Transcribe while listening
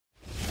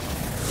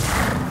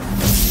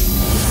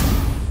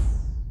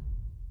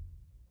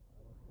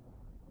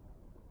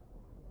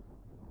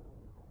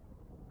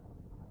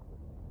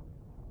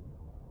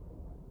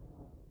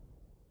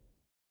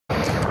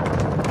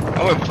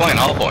Oh, we're playing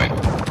Hardpoint.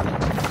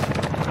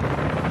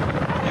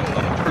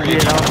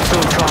 Yeah, I'm still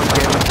trying to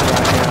get into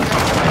that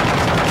house.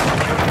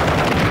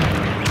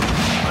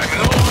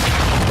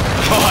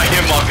 Oh, I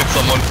hit marking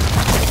someone.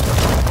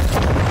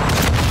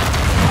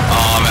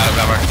 Oh, I'm out of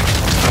ammo.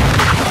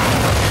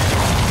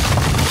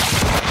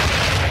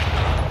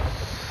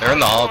 They're in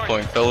the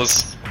Hardpoint,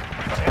 fellas.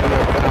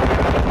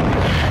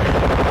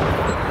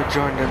 We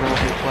joined an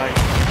orbit plate.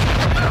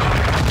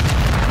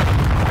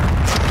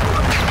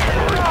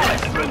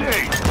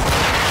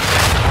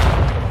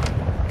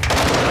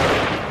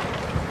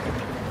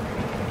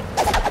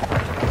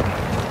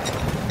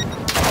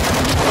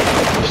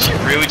 Did you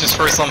really just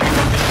throw something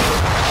from me?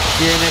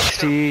 Yeah, next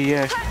to you,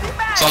 yeah.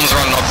 Someone's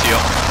running up to you.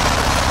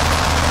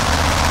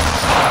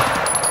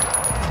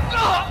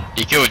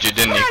 He killed you,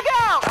 didn't he?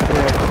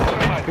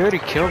 Yeah. He already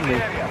killed me.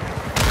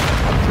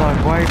 Like,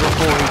 way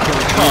before he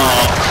killed me.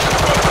 Oh.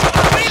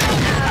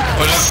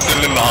 I'm just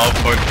still in the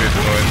Hardpoint, dude,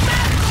 annoying.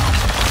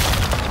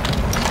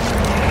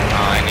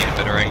 I need a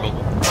better angle.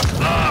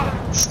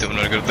 Still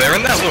not good. They're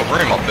in that little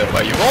room up there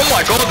by you. Oh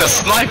my god, they're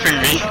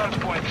sniping me!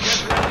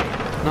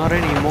 Not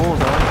anymore,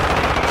 though.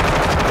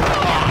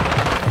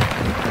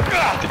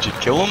 Did you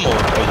kill them, or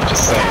are you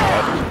just saying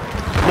that?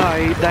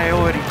 No, they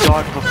already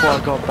died before I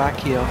got back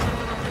here.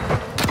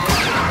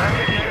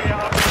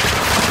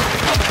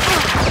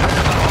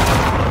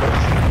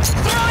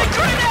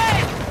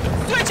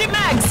 Switching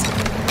mags!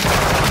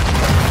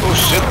 Oh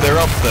shit, they're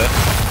up there.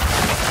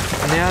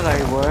 Now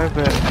they were,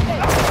 but...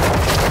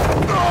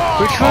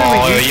 Which one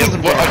Oh, are you yes,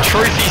 talking what, about? a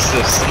trophy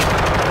system.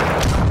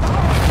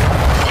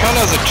 Kinda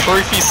has a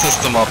trophy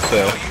system up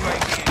there.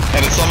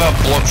 And it somehow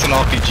blocks an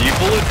RPG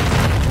bullet.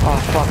 Oh,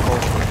 fuck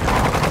off.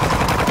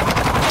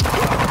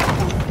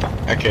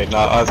 Okay,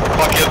 nah,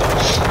 fuck it.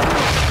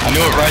 I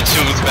knew it right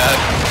shield was bad.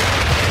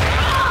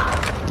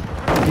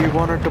 You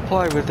wanted to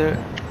play with it.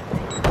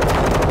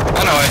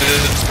 I know I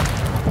did.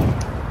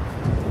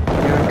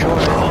 You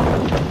enjoyed it.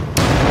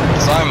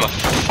 Cause I'm a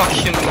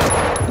fucking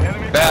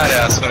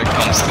badass when it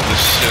comes to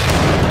this shit.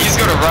 He's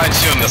got a right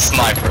shield and a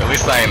sniper, at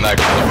least I ain't that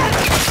cool.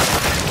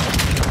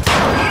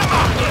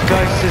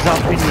 Ghost is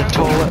up in the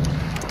toilet.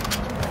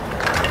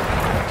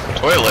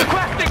 Toilet? Yeah.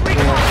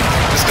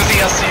 Just cause he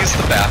has to use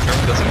the bathroom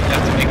doesn't mean you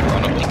have to make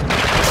fun of him.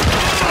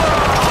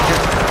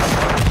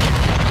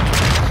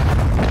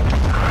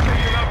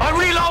 I'm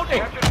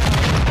reloading!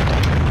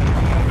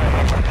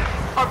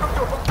 I'm gonna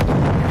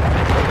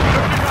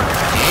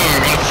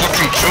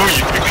fucking kill you,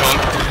 you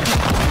cunt.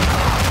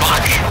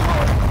 Fuck!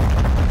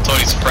 Told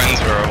his friends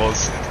where I was.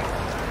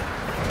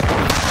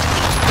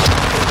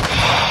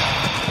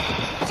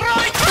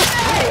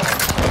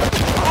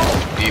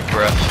 Deep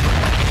breath.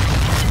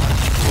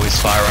 Always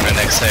fire on an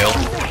exhale.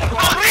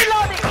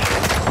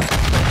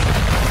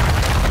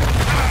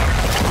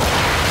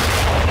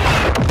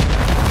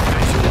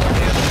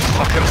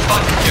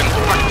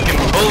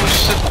 Fucking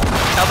bullshit.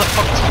 How the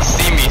fuck did you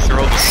see me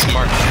through all the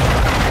smoke?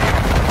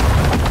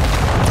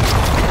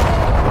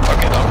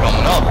 Okay, I'm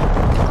coming up.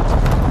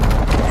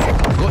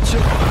 Gotcha.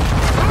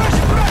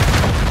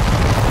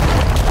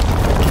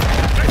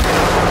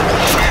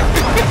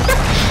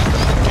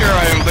 Here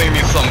I am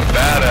blaming some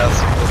badass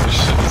for this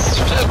shit. This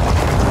shit.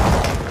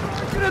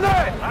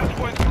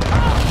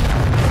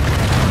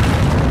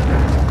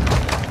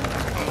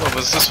 Oh,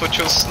 was this what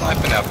you were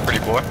sniping at,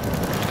 pretty boy?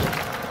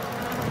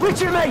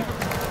 Richard, mate!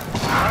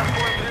 I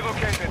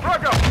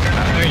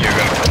knew you were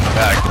gonna come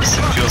back. This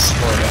feels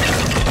slow now.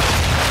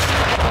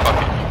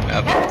 Fucking you,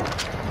 never.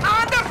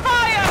 Under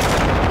fire!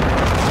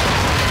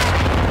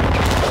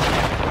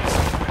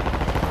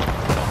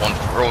 One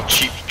for all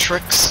cheap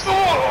tricks. I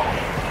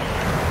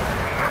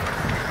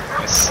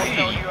see.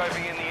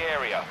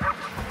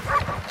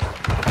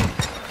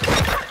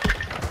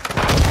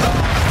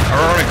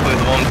 Ironically,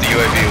 the one with the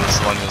UAV was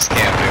the one who was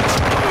camping.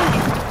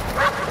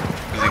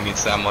 Because he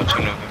needs that much of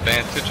an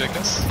advantage, I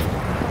guess.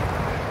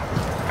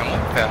 Come on,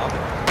 pal.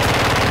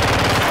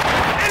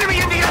 Enemy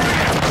in the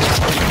area!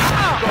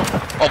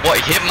 Oh, what?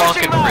 He hit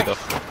marking through the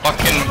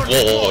fucking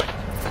wall.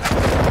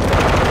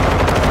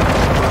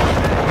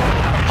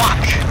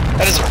 Fuck!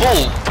 That is a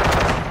bull!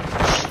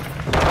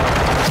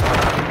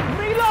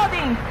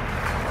 Reloading!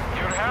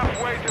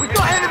 We've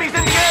got enemies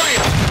in the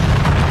area!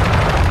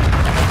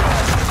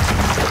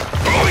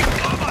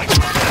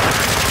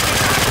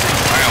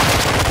 Wow.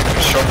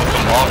 Shot with the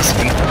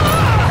marksman.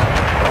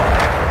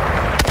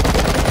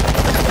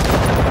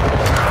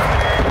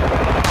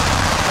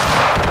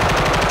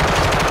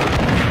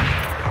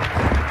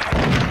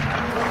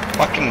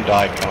 Fucking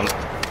die, cunt.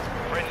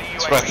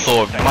 That's what I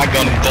thought. My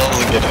gun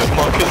doesn't get hit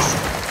markers.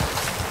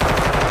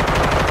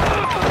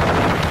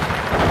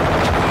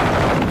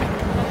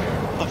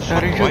 How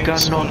did your gun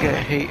not get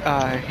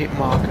hit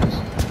markers?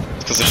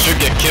 Because it should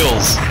get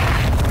kills.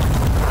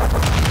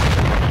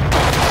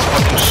 It's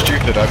fucking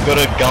stupid. I've got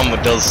a gun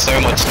that does so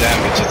much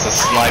damage. It's a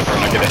sniper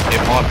and I get a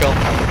hit marker.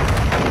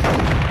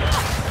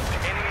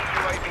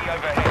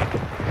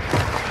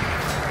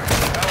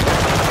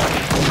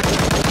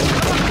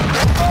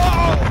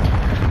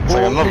 It's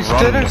Like, I'm not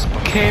instead running. of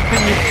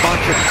camping, you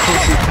bunch of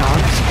pussy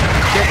cunts,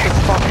 get the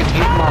fucking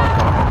hit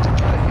marker.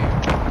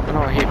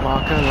 Not a hit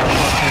marker, the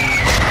fucking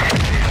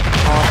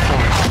hard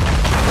point.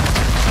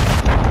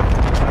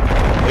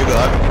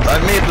 Look,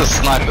 I've made the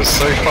sniper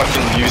so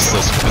fucking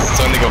useless because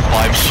it's only got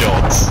 5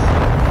 shots.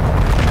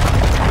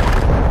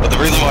 But the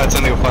reason why it's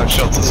only got 5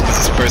 shots is because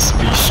it's supposed to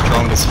be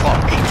strong as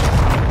fuck.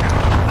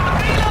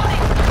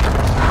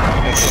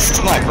 It's a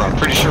sniper, I'm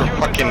pretty sure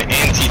fucking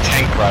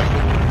anti-tank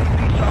rifle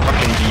will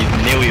fucking be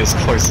nearly as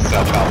close as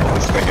how powerful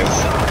this thing is.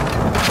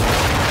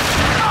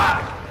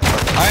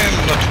 I am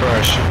not where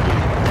I should be.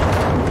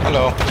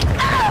 Hello.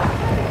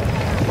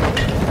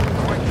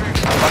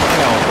 Fucking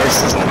hell, where's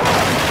this one?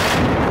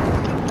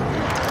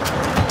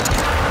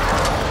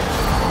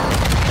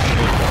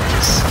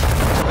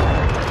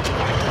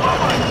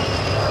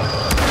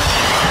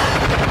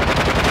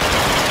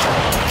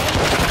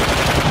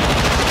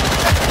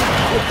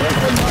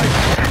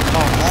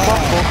 Oh,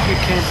 fuck off, you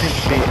camping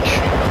bitch.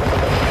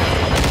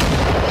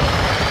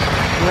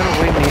 You're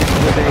gonna win these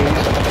with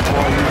these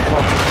while you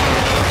fucking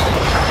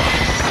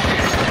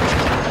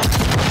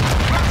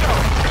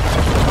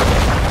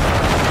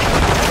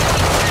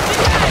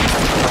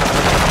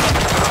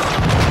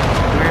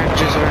We're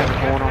just around the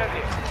corner.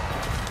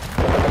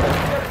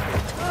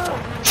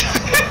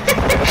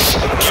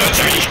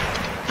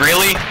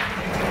 Really?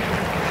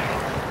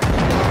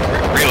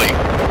 Really?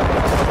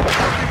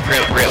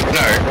 Real?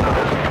 No.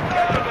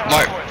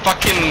 My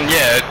fucking,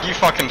 yeah, you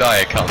fucking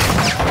die, cunt.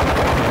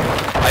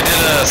 I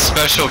did a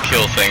special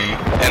kill thing,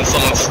 and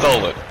someone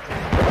stole it.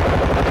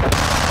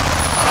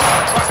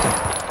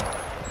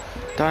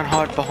 Don't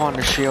hide behind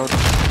the shield.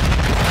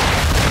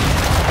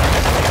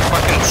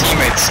 Fucking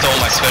teammate stole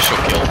my special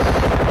kill.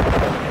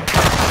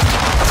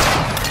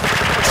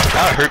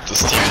 I hope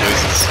this team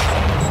loses.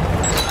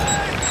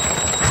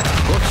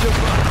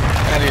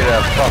 I need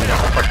to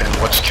fucking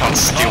watch count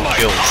steal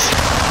kills.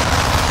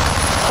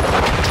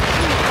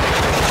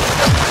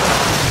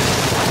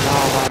 No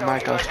one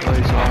make us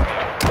lose, like.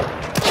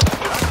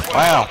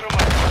 Wow.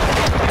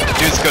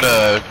 Dude's got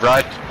a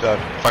right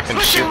fucking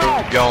shield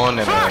going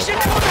and a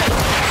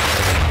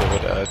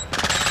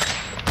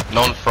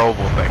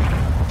non-throwable thing.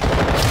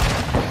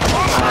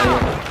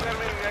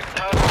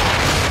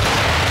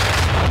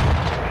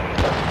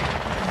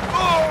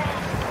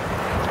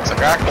 It's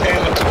like I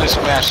came into this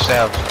match to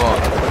have fun.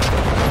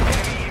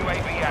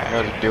 I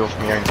gotta deal with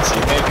my own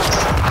teammates.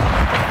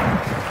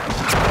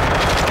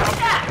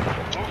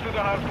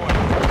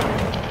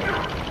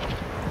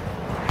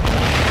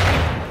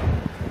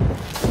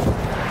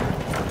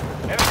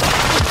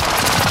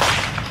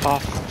 Oh,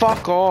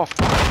 fuck off!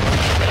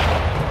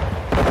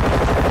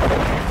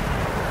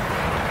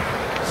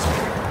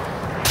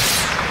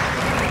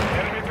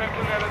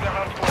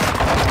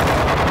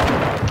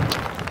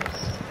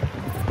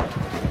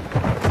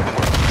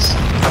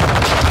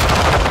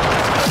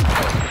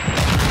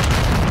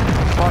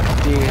 Fuck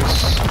this.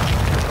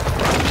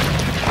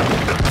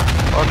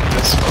 Fuck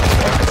this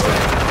motherfucker.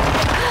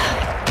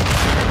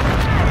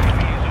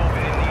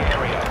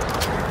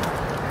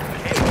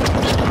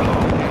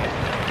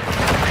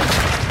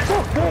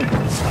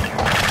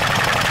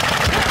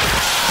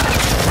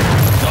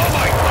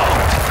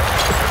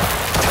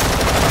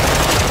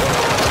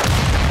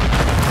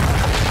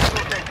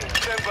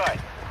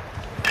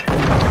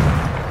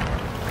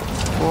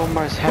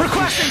 Almost had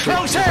Requesting to shoot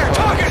close air!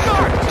 Target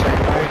marked!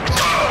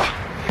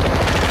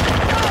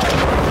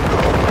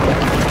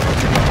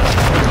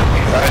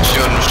 Right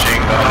shield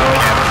machine gun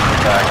camera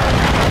back.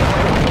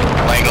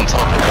 Laying on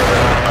top of the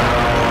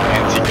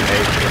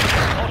anti-grenade.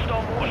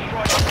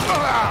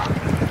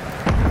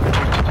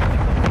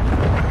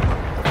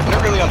 I've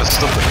never really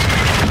understood it.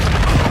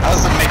 How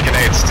does it make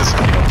grenades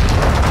disappear?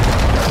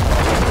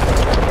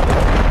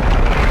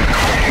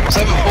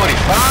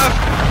 745?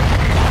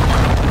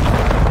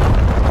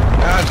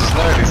 I just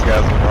know these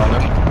guys are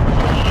running.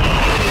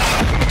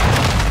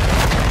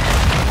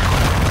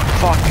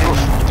 Fucking.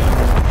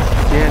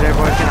 Yeah, they're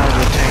working as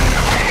a team.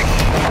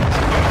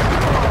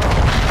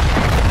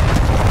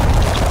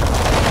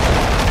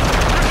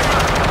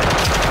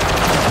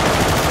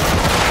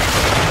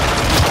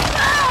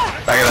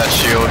 Back of that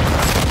shield.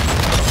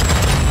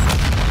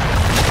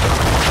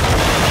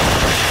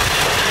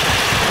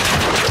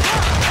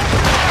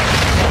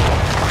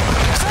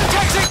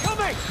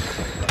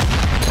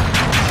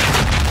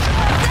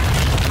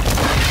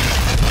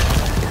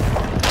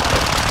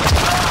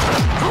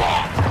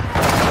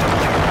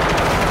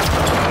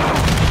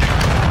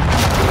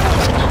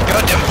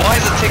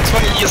 Take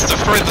 20 years to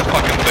throw the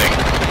fucking thing.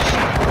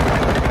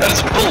 That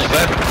is bull,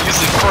 that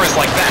usually throws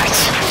like that.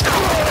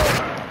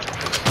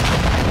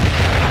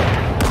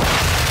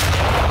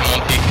 Come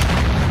on, peek.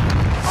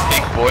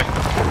 Peek, boy.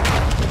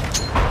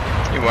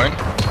 You won't.